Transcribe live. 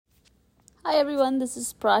Hi everyone, this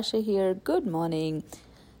is Prasha here. Good morning.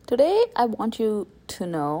 Today I want you to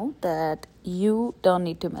know that you don't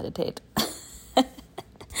need to meditate.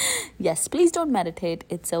 Yes, please don't meditate,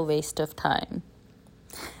 it's a waste of time.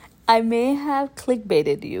 I may have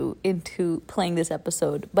clickbaited you into playing this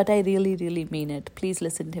episode, but I really, really mean it. Please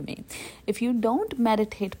listen to me. If you don't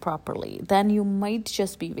meditate properly, then you might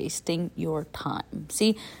just be wasting your time.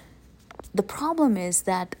 See, the problem is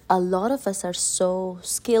that a lot of us are so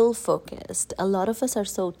skill focused, a lot of us are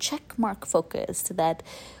so check mark focused that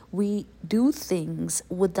we do things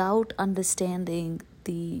without understanding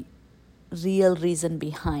the real reason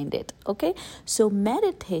behind it. Okay, so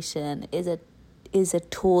meditation is a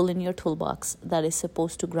tool in your toolbox that is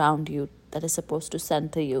supposed to ground you, that is supposed to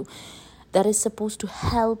center you, that is supposed to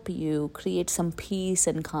help you create some peace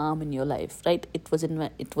and calm in your life, right? It was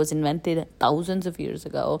invented thousands of years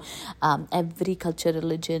ago. Every culture,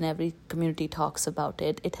 religion, every community talks about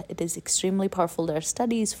it. It is extremely powerful. There are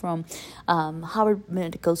studies from Harvard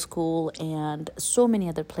Medical School and so many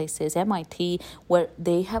other places, MIT, where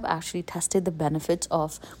they have actually tested the benefits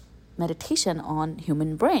of meditation on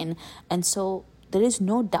human brain. And so there is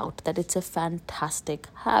no doubt that it's a fantastic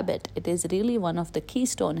habit. It is really one of the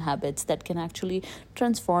keystone habits that can actually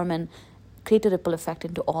transform and create a ripple effect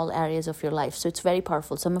into all areas of your life. So it's very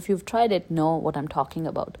powerful. Some of you have tried it, know what I'm talking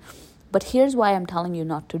about. But here's why I'm telling you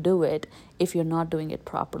not to do it if you're not doing it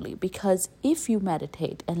properly. Because if you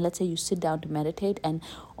meditate, and let's say you sit down to meditate and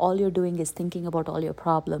all you're doing is thinking about all your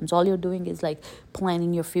problems, all you're doing is like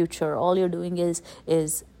planning your future, all you're doing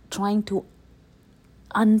is trying to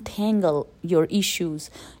untangle your issues.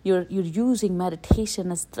 You're using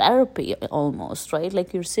meditation as therapy almost, right?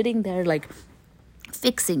 Like you're sitting there like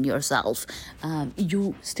fixing yourself.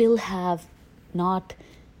 You still have not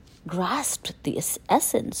grasped the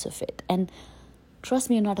essence of it. And trust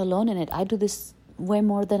me, you're not alone in it. I do this way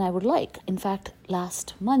more than I would like. In fact,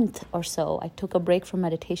 last month or so, I took a break from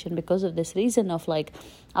meditation because of this reason of like,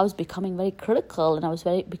 I was becoming very critical and I was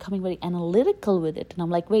becoming very analytical with it. And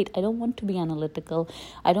I'm like, wait, I don't want to be analytical.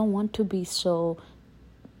 I don't want to be so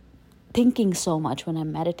thinking so much when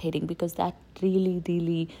I'm meditating, because that really,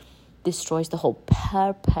 really destroys the whole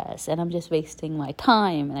purpose, and I'm just wasting my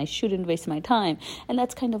time, and I shouldn't waste my time. And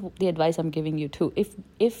that's kind of the advice I'm giving you too.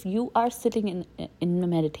 If you are sitting in a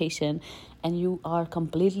meditation and you are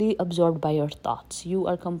completely absorbed by your thoughts, you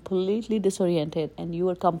are completely disoriented, and you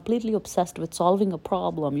are completely obsessed with solving a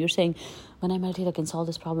problem, you're saying, when I meditate I can solve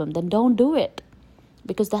this problem, then don't do it,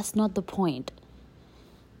 because that's not the point.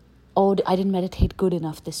 Oh, I didn't meditate good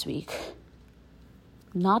enough this week.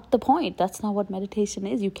 Not the point. That's not what meditation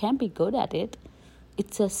is. You can't be good at it.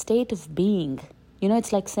 It's a state of being.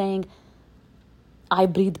 It's like saying, I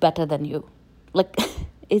breathe better than you. Like,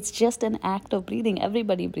 it's just an act of breathing.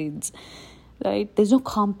 Everybody breathes, right? There's no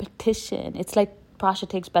competition. It's like Prasha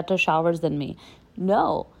takes better showers than me.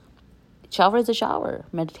 No. Shower is a shower.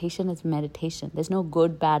 Meditation is meditation. There's no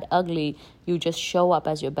good, bad, ugly. You just show up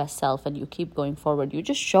as your best self and you keep going forward. You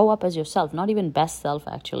just show up as yourself, not even best self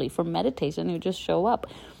actually. For meditation, you just show up.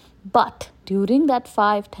 But during that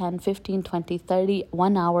 5, 10, 15, 20, 30,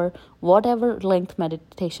 1 hour, whatever length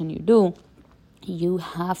meditation you do, you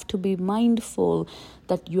have to be mindful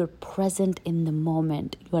that you're present in the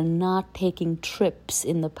moment. You are not taking trips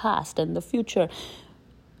in the past and the future,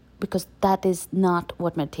 because that is not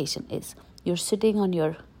what meditation is. You're sitting on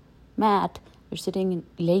your mat,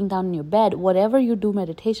 laying down in your bed, whatever you do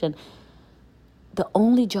meditation, the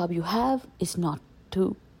only job you have is not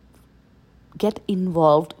to get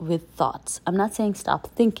involved with thoughts. I'm not saying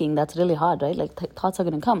stop thinking. That's really hard, right? Like thoughts are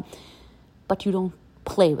going to come, but you don't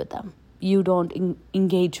play with them. You don't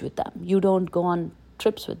engage with them. You don't go on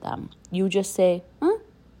trips with them. You just say,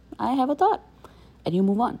 I have a thought, and you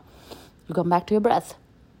move on. You come back to your breath.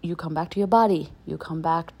 You come back to your body. You come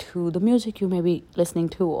back to the music you may be listening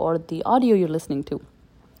to or the audio you're listening to.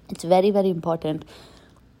 It's very, very important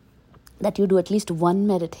that you do at least one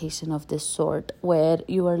meditation of this sort where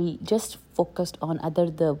you are just focused on either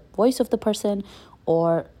the voice of the person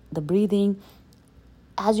or the breathing.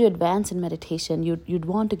 As you advance in meditation, you'd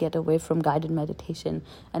want to get away from guided meditation.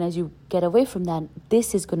 And as you get away from that,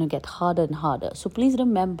 this is going to get harder and harder. So please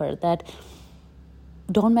remember that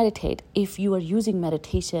don't meditate if you are using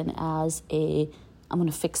meditation as I'm going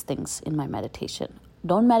to fix things in my meditation.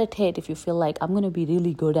 Don't meditate if you feel like I'm going to be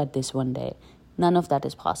really good at this one day. None of that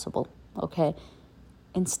is possible, okay?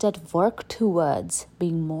 Instead, work towards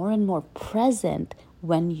being more and more present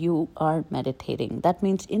when you are meditating. That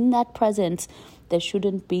means in that presence, there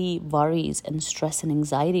shouldn't be worries and stress and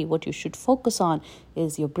anxiety. What you should focus on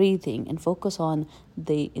is your breathing and focus on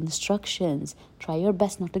the instructions. Try your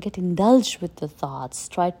best not to get indulged with the thoughts.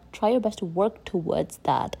 Try your best to work towards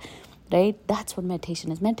that. Right? That's what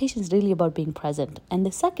meditation is. Meditation is really about being present. And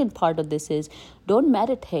the second part of this is, don't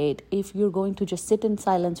meditate if you're going to just sit in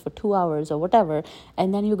silence for 2 hours or whatever,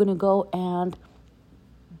 and then you're going to go and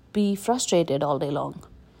be frustrated all day long,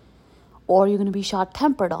 or you're going to be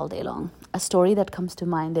short-tempered all day long. A story that comes to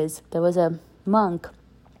mind is there was a monk,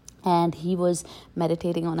 and he was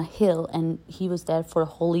meditating on a hill, and he was there for a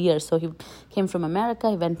whole year. So he came from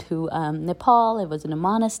America, he went to Nepal, he was in a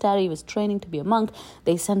monastery, he was training to be a monk.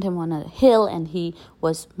 They sent him on a hill, and he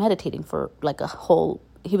was meditating for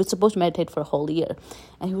he was supposed to meditate for a whole year.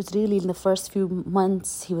 And he was really, in the first few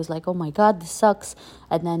months, he was like, oh my God, this sucks.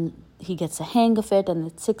 And then he gets a hang of it, and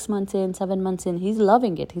it's 6 months in, 7 months in, he's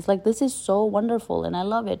loving it. He's like, this is so wonderful, and I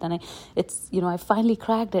love it. And I finally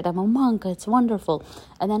cracked it. I'm a monk. It's wonderful.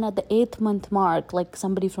 And then at the 8th month mark, like,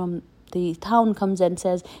 somebody from the town comes and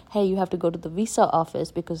says, hey, you have to go to the visa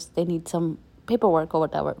office because they need some paperwork or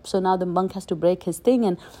whatever. So now the monk has to break his thing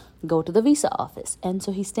and go to the visa office. And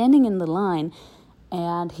so he's standing in the line,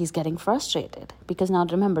 and he's getting frustrated because now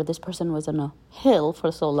remember, this person was on a hill for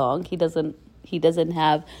so long. He doesn't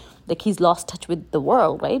have, like, he's lost touch with the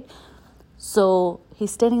world, right? So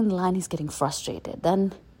he's standing in the line, he's getting frustrated.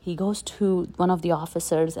 Then he goes to one of the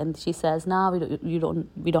officers, and she says, no, we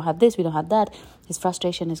don't have this, we don't have that. His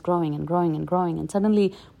frustration is growing and growing and growing. And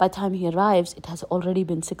suddenly, by the time he arrives, it has already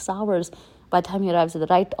been 6 hours. By the time he arrives at the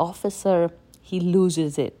right officer, he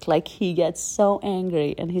loses it. Like, he gets so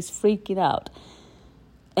angry and he's freaking out.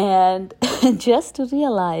 And just to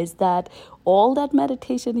realize that all that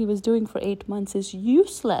meditation he was doing for 8 months is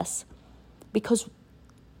useless, because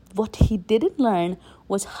what he didn't learn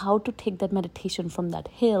was how to take that meditation from that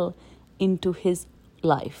hill into his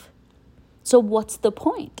life. So what's the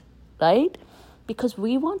point, right? Because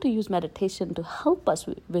we want to use meditation to help us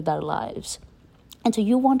with our lives. And so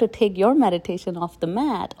you want to take your meditation off the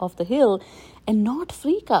mat, off the hill, and not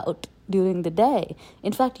freak out during the day.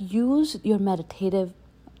 In fact, use your meditative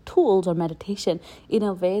tools or meditation in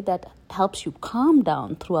a way that helps you calm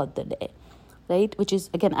down throughout the day, right? Which is,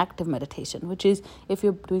 again, active meditation, which is, if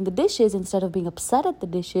you're doing the dishes, instead of being upset at the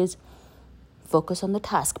dishes, focus on the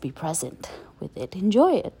task, be present with it,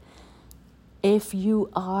 enjoy it. If you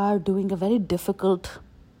are doing a very difficult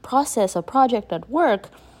process or project at work,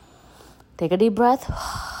 take a deep breath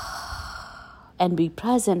and be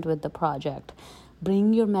present with the project.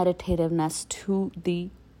 Bring your meditativeness to the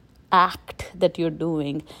act that you're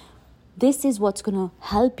doing. This is what's going to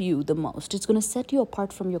help you the most. It's going to set you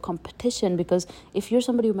apart from your competition, because if you're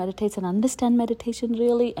somebody who meditates and understands meditation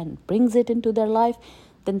really and brings it into their life,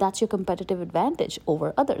 then that's your competitive advantage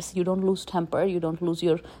over others. You don't lose temper, you don't lose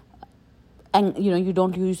your you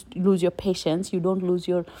don't lose your patience, you don't lose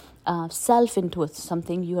your self into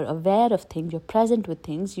something. You're aware of things, you're present with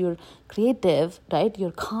things, you're creative, right?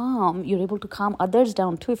 You're calm, you're able to calm others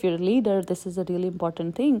down too. If you're a leader, this is a really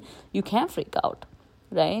important thing. You can't freak out,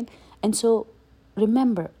 right? And so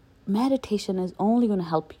remember, meditation is only going to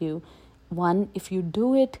help you, one, if you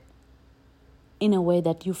do it in a way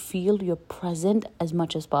that you feel you're present as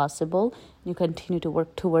much as possible. You continue to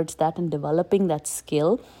work towards that and developing that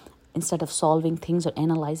skill, instead of solving things or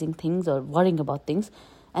analyzing things or worrying about things.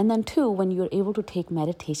 And then two, when you're able to take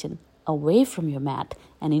meditation away from your mat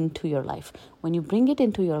and into your life. When you bring it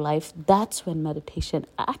into your life, that's when meditation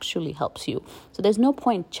actually helps you. So there's no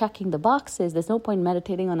point checking the boxes. There's no point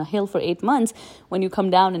meditating on a hill for 8 months when you come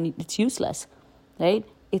down and it's useless, right?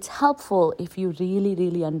 It's helpful if you really,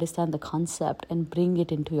 really understand the concept and bring it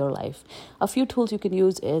into your life. A few tools you can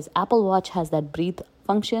use is Apple Watch has that breathe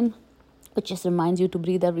function, which just reminds you to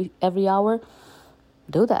breathe every hour.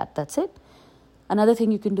 Do that. That's it. Another thing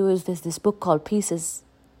you can do is this book called Peace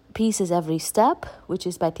is Every Step, which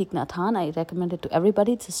is by Thich Nhat Hanh. I recommend it to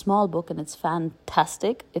everybody. It's a small book and it's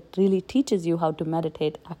fantastic. It really teaches you how to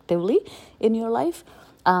meditate actively in your life.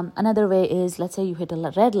 Another way is, let's say you hit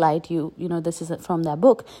a red light, this is from that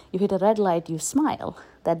book, you hit a red light, you smile.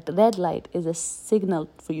 That red light is a signal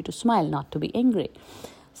for you to smile, not to be angry.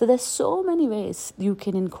 So there's so many ways you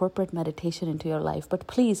can incorporate meditation into your life, but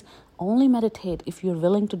please only meditate if you're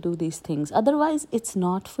willing to do these things. Otherwise, it's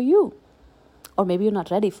not for you. Or maybe you're not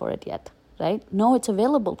ready for it yet, right? No, it's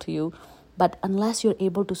available to you, but unless you're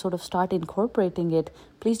able to sort of start incorporating it,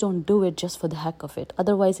 please don't do it just for the heck of it.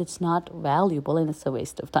 Otherwise, it's not valuable and it's a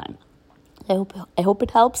waste of time. I hope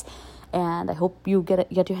it helps, and I hope you get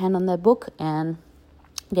your hands on that book and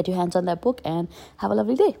have a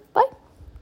lovely day. Bye.